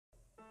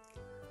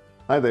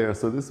Hi there,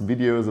 so this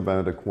video is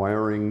about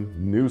acquiring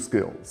new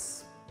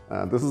skills.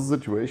 This is a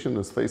situation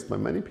that's faced by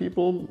many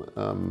people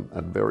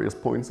at various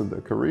points in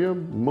their career,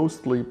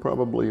 mostly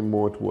probably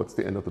more towards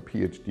the end of the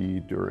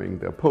PhD during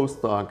their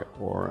postdoc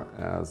or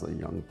as a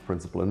young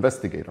principal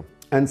investigator.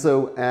 And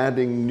so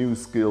adding new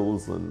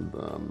skills and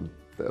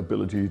the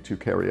ability to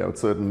carry out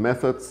certain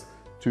methods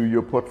to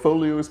your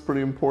portfolio is pretty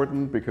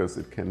important because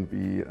it can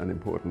be an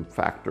important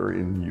factor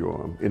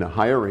in a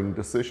hiring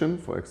decision.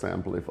 For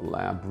example, if a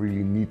lab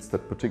really needs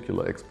that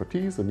particular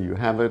expertise and you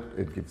have it,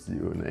 it gives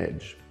you an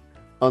edge.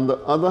 On the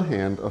other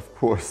hand, of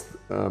course,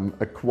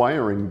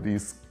 acquiring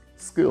these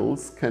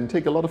skills can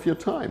take a lot of your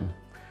time.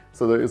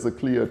 So there is a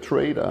clear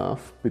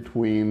trade-off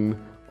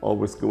between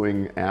always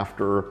going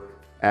after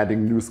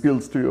adding new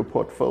skills to your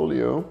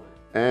portfolio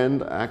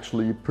and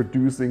actually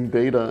producing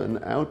data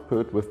and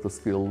output with the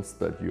skills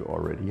that you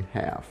already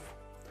have.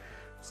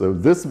 So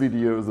this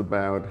video is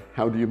about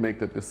how do you make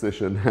that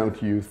decision, how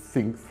do you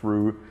think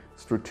through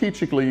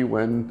strategically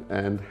when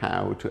and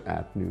how to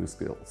add new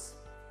skills.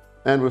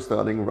 And we're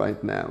starting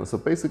right now. So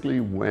basically,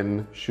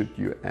 when should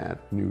you add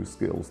new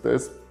skills?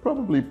 There's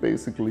probably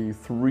basically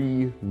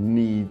three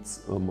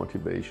needs or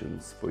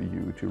motivations for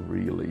you to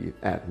really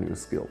add new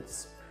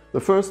skills. The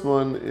first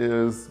one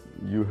is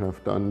you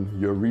have done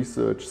your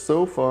research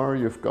so far,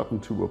 you've gotten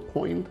to a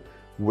point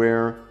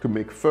where to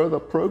make further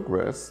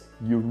progress,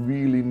 you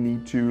really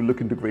need to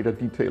look into greater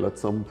detail at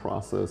some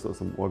process or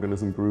some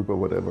organism group or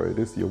whatever it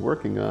is you're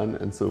working on.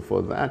 And so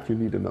for that, you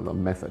need another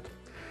method.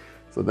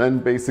 So then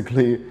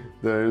basically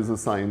there is a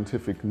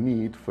scientific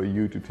need for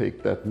you to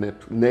take that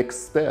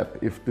next step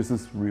if this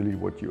is really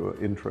what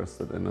you're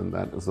interested in. And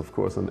that is of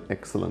course an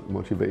excellent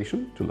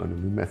motivation to learn a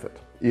new method,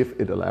 if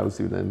it allows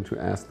you then to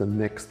ask the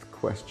next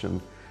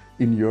question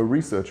in your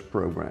research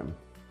program.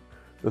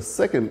 The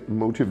second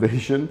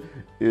motivation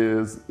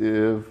is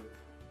if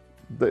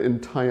the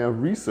entire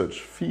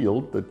research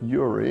field that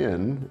you're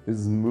in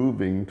is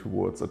moving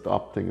towards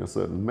adopting a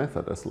certain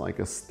method as like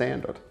a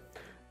standard.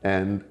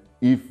 And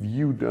if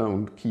you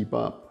don't keep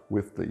up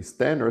with the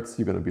standards,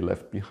 you're going to be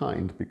left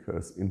behind,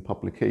 because in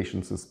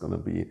publications it's going to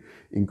be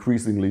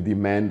increasingly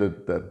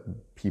demanded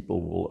that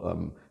people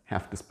will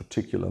have this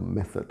particular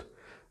method.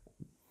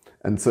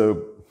 And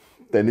so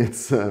then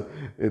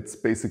it's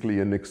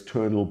basically an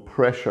external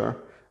pressure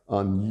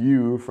on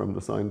you from the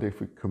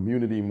scientific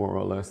community, more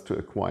or less, to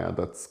acquire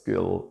that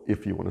skill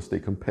if you want to stay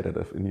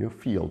competitive in your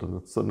field.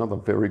 And it's another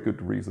very good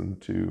reason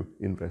to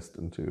invest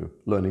into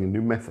learning a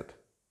new method.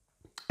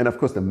 And of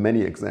course, there are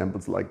many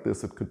examples like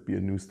this. It could be a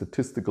new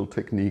statistical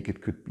technique.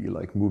 It could be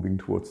like moving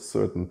towards a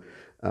certain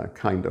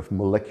kind of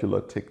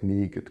molecular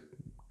technique. It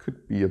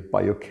could be a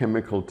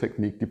biochemical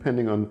technique,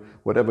 depending on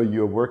whatever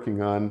you're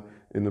working on.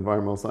 In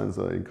environmental science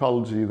or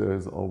ecology,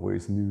 there's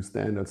always new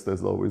standards.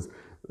 There's always,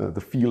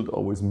 the field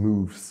always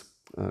moves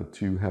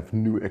to have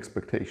new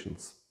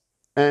expectations.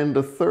 And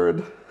the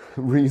third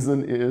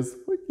reason is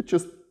you're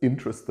just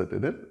interested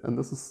in it, and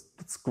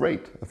that's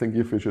great. I think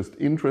if you're just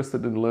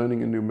interested in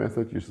learning a new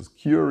method, you're just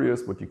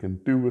curious what you can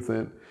do with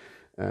it,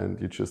 and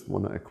you just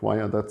want to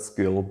acquire that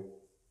skill,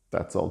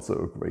 that's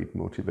also a great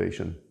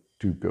motivation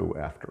to go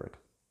after it.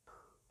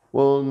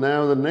 Well,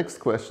 now the next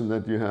question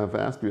that you have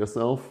asked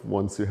yourself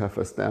once you have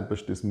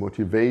established this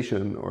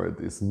motivation or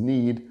this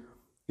need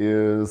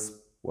is,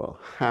 well,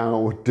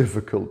 how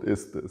difficult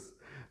is this?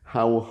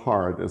 How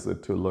hard is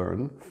it to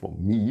learn for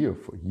me or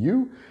for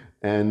you?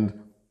 And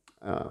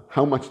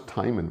how much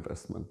time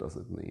investment does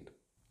it need?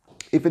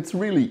 If it's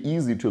really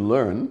easy to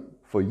learn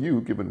for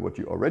you, given what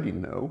you already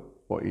know,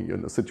 or you're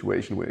in a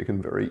situation where you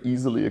can very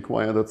easily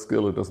acquire that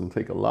skill, it doesn't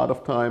take a lot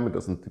of time, it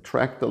doesn't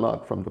detract a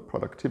lot from the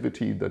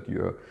productivity that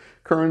you're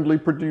currently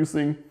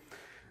producing,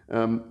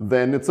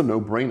 then it's a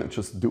no-brainer,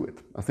 just do it.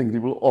 I think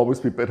you will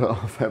always be better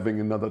off having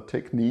another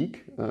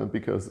technique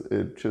because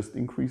it just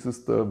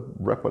increases the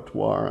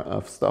repertoire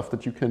of stuff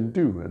that you can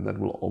do, and that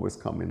will always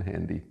come in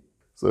handy.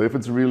 So if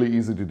it's really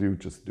easy to do,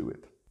 just do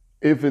it.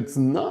 If it's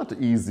not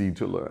easy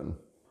to learn,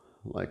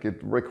 like it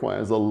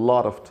requires a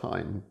lot of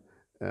time,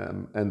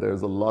 and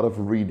there's a lot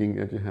of reading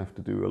that you have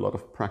to do, a lot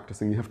of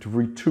practicing, you have to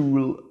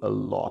retool a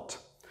lot.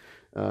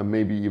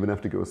 Maybe even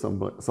have to go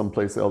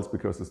someplace else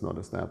because it's not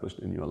established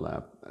in your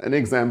lab. An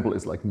example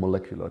is like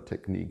molecular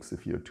techniques.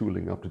 If you're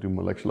tooling up to do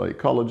molecular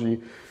ecology,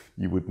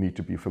 you would need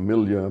to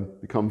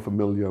become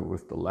familiar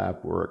with the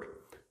lab work,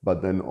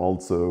 but then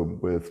also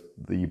with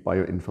the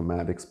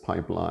bioinformatics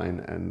pipeline,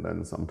 and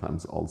then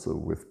sometimes also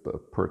with the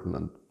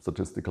pertinent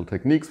statistical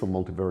techniques for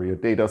multivariate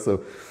data.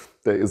 So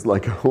there's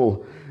like a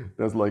whole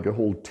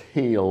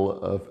tail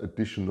of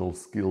additional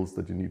skills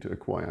that you need to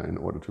acquire in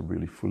order to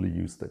really fully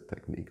use that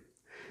technique.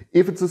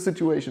 If it's a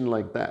situation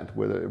like that,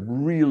 where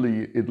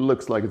it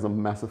looks like it's a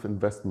massive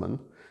investment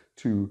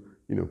to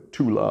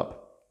tool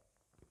up,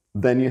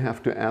 then you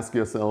have to ask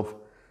yourself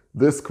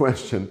this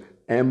question: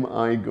 am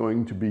I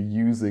going to be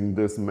using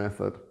this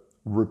method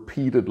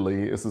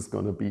repeatedly? Is this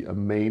going to be a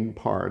main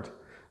part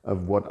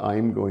of what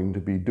I'm going to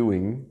be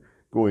doing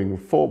going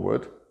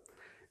forward?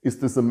 Is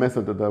this a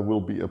method that I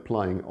will be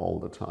applying all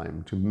the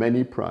time to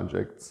many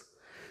projects?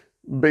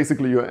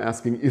 Basically, you're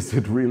asking, is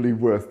it really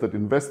worth that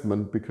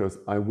investment because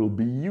I will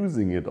be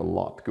using it a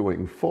lot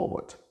going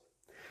forward?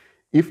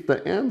 If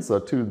the answer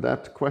to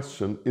that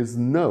question is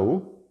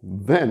no,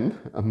 then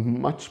a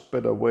much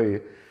better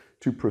way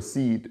to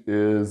proceed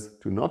is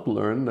to not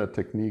learn that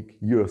technique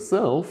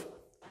yourself,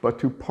 but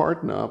to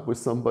partner up with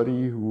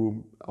somebody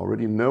who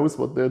already knows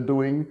what they're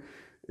doing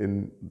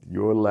in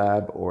your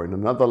lab or in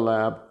another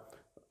lab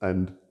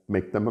and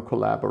make them a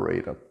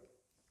collaborator.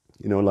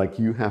 You know, like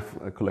you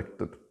have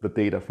collected the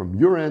data from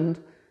your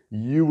end,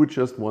 you would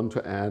just want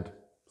to add,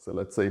 so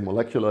let's say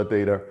molecular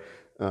data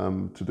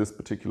to this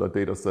particular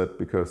data set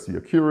because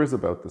you're curious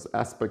about this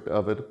aspect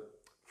of it.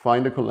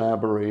 Find a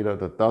collaborator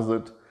that does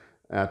it,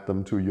 add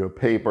them to your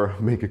paper,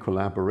 make a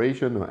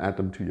collaboration, or add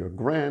them to your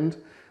grant,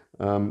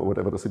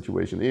 whatever the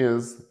situation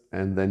is,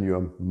 and then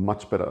you're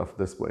much better off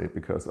this way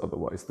because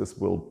otherwise this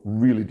will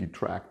really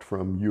detract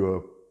from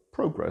your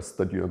progress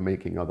that you're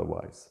making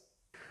otherwise.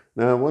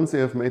 Now, once you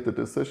have made the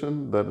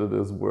decision that it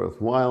is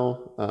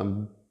worthwhile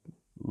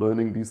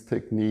learning these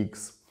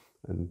techniques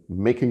and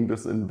making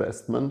this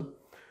investment,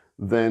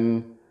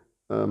 then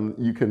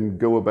you can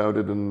go about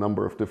it in a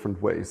number of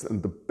different ways.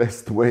 And the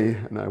best way,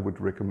 and I would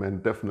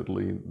recommend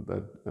definitely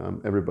that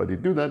everybody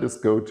do that, is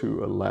go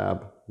to a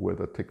lab where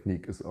the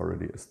technique is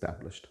already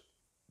established.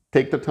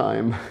 Take the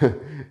time,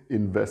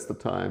 invest the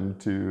time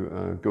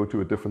to go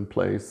to a different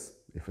place.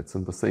 If it's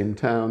in the same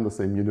town, the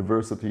same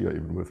university, or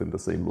even within the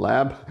same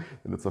lab,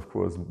 then it's of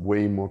course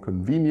way more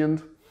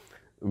convenient.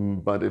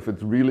 But if it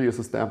really is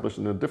established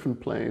in a different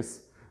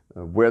place,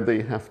 where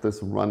they have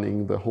this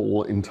running, the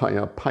whole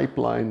entire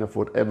pipeline of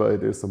whatever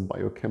it is, some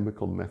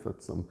biochemical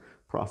method, some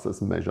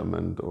process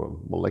measurement or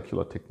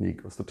molecular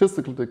technique or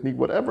statistical technique,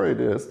 whatever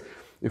it is,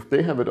 if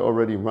they have it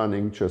already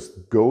running,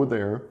 just go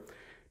there,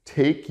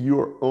 take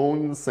your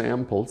own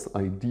samples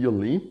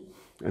ideally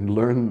and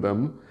learn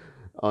them.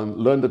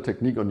 Learn the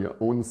technique on your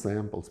own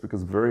samples,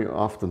 because very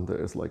often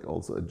there is like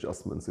also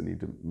adjustments you need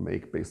to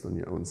make based on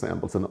your own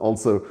samples. And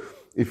also,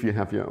 if you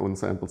have your own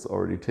samples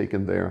already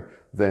taken there,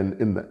 then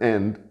in the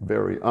end,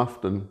 very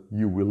often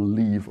you will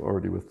leave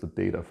already with the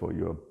data for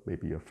your,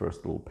 maybe your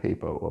first little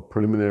paper or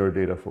preliminary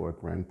data for a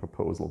grant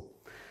proposal.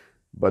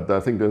 But I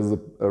think there's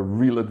a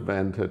real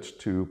advantage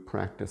to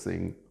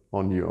practicing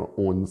on your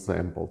own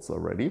samples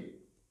already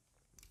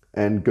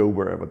and go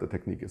wherever the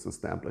technique is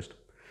established.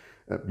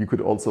 You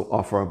could also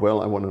offer,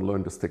 well, I want to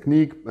learn this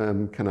technique,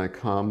 can I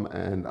come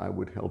and I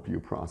would help you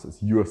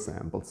process your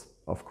samples?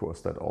 Of course,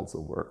 that also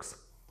works.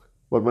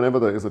 But whenever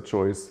there is a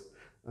choice,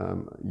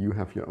 you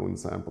have your own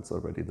samples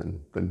already,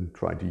 then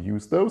try to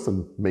use those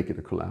and make it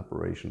a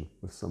collaboration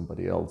with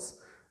somebody else.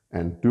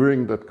 And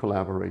during that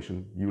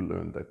collaboration, you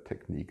learn that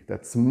technique.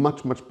 That's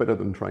much, much better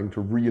than trying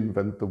to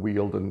reinvent the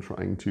wheel, than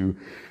trying to,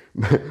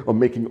 or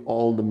making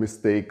all the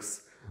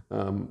mistakes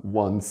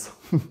once.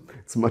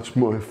 It's much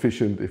more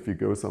efficient if you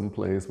go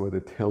someplace where they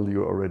tell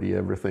you already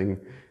everything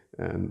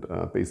and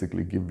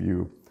basically give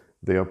you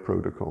their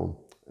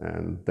protocol,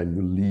 and then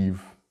you leave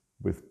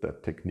with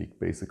that technique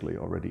basically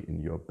already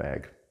in your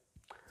bag.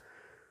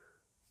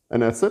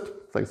 And that's it.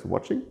 Thanks for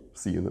watching.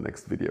 See you in the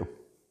next video.